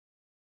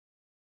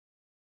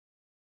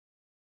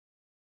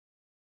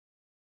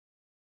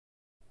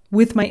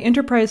With my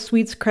Enterprise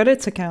Suites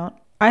credits account,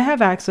 I have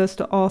access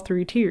to all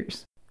 3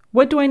 tiers.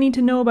 What do I need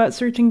to know about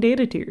searching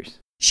data tiers?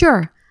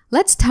 Sure,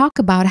 let's talk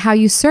about how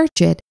you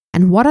search it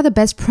and what are the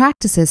best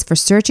practices for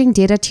searching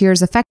data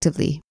tiers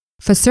effectively.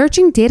 For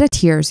searching data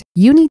tiers,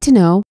 you need to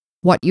know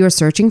what you're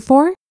searching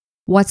for,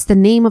 what's the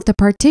name of the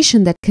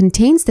partition that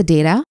contains the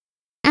data,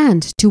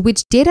 and to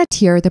which data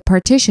tier the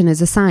partition is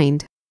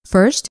assigned.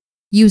 First,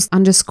 use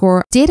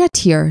 _data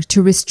tier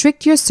to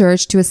restrict your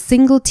search to a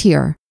single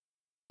tier.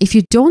 If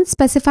you don't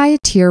specify a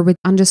tier with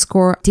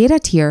 _data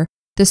tier,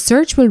 the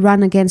search will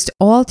run against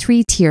all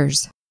 3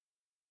 tiers.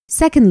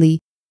 Secondly,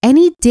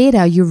 any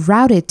data you've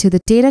routed to the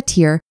data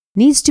tier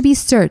needs to be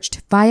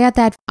searched via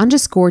that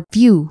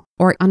 _view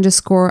or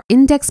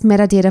 _index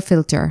metadata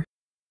filter.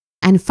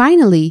 And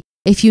finally,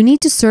 if you need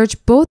to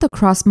search both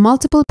across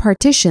multiple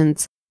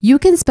partitions, you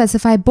can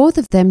specify both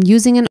of them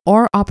using an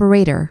OR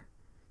operator.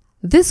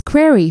 This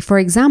query, for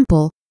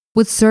example,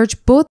 would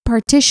search both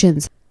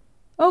partitions.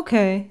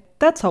 Okay,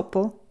 that's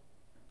helpful.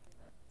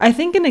 I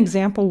think an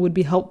example would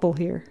be helpful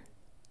here.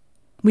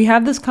 We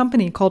have this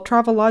company called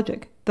Sumo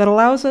Logic that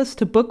allows us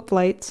to book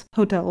flights,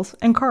 hotels,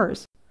 and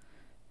cars.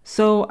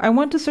 So I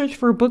want to search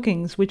for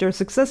bookings which are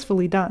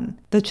successfully done,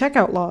 the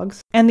checkout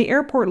logs, and the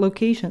airport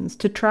locations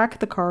to track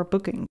the car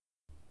booking.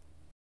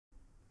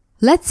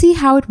 Let's see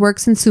how it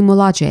works in Sumo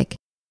Logic.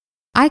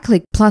 I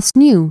click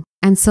 +New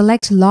and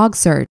select Log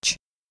Search.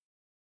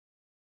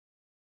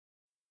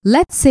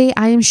 Let's say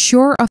I am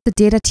sure of the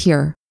data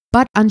tier,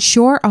 but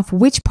unsure of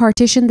which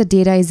partition the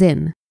data is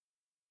in.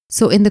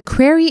 So in the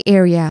query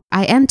area,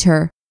 I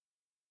enter.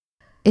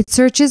 It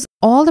searches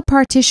all the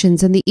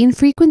partitions in the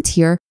infrequent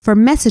tier for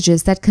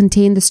messages that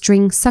contain the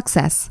string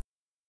success.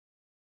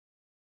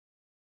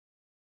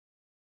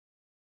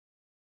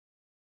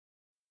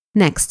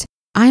 Next,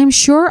 I am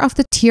sure of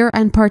the tier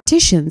and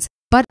partitions,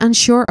 but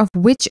unsure of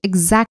which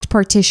exact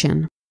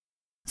partition.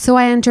 So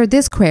I enter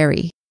this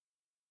query.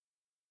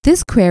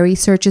 This query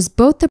searches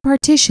both the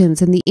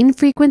partitions in the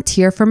infrequent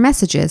tier for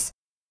messages.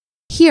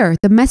 Here,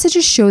 the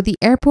messages show the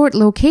airport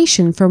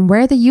location from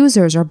where the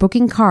users are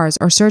booking cars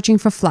or searching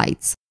for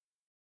flights.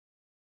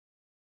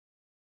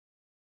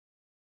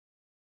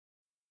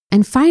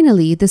 And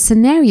finally, the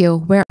scenario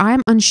where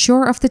I'm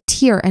unsure of the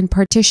tier and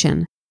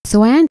partition.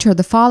 So I enter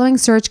the following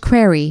search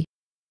query.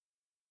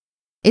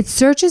 It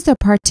searches the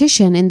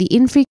partition in the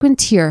infrequent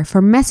tier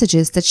for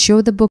messages that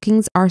show the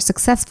bookings are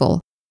successful.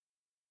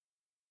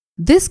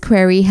 This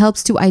query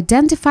helps to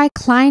identify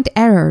client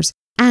errors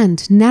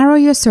and narrow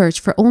your search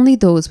for only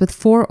those with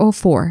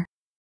 404.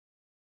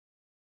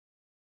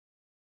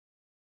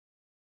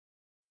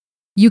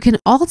 You can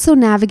also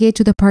navigate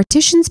to the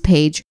partitions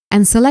page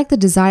and select the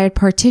desired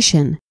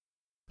partition.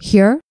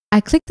 Here, I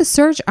click the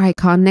search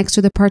icon next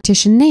to the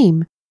partition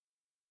name.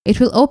 It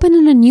will open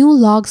in a new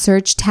log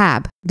search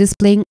tab,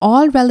 displaying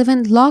all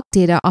relevant log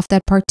data of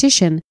that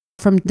partition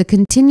from the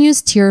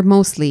continuous tier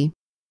mostly.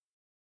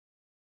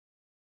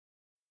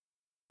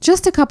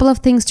 Just a couple of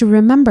things to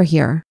remember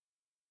here.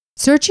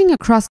 Searching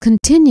across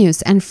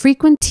continuous and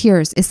frequent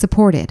tiers is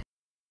supported.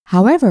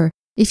 However,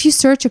 if you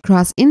search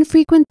across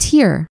infrequent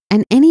tier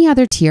and any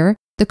other tier,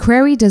 the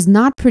query does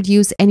not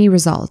produce any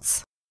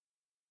results.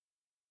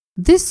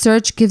 This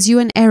search gives you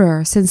an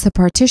error since the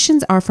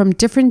partitions are from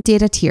different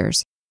data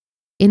tiers.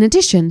 In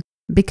addition,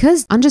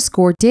 because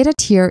 _data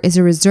tier is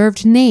a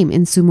reserved name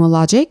in Sumo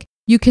Logic,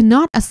 you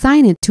cannot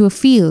assign it to a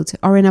field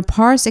or in a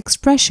parse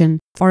expression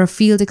or a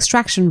field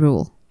extraction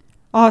rule.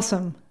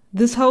 Awesome.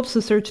 This helps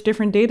to search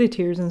different data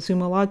tiers in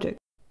Sumo Logic.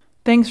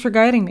 Thanks for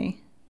guiding me.